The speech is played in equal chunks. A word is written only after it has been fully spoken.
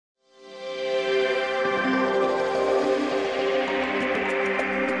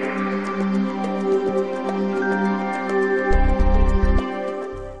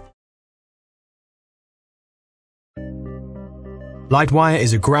Lite-wire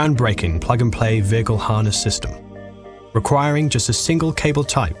is a groundbreaking plug-and-play vehicle harness system, requiring just a single cable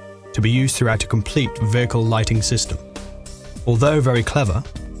type to be used throughout a complete vehicle lighting system. Although very clever,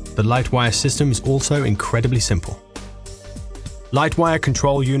 the Lite-wire system is also incredibly simple. Lite-wire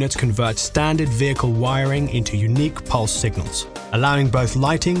control units convert standard vehicle wiring into unique pulse signals, allowing both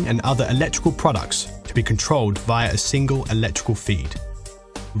lighting and other electrical products to be controlled via a single electrical feed.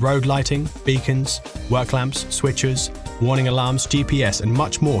 Road lighting, beacons, work lamps, switches, warning alarms, GPS, and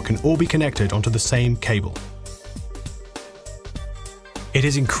much more can all be connected onto the same cable. It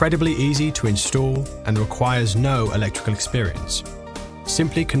is incredibly easy to install and requires no electrical experience.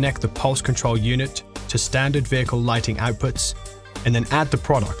 Simply connect the pulse control unit to standard vehicle lighting outputs and then add the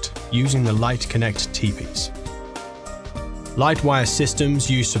product using the Light Connect T-piece. Lite-wire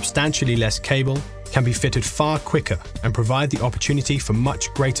systems use substantially less cable, can be fitted far quicker, and provide the opportunity for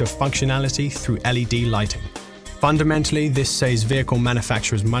much greater functionality through LED lighting. Fundamentally, this saves vehicle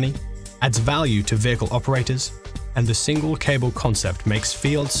manufacturers money, adds value to vehicle operators, and the single cable concept makes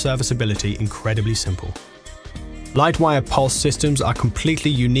field serviceability incredibly simple. Lite-wire pulse systems are completely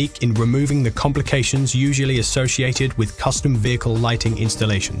unique in removing the complications usually associated with custom vehicle lighting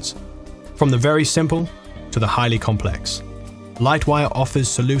installations. From the very simple to the highly complex, Lite-wire offers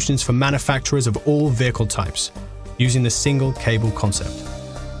solutions for manufacturers of all vehicle types using the single cable concept.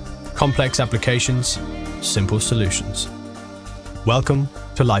 Complex applications, simple solutions. Welcome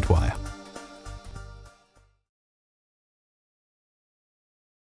to Lite-wire.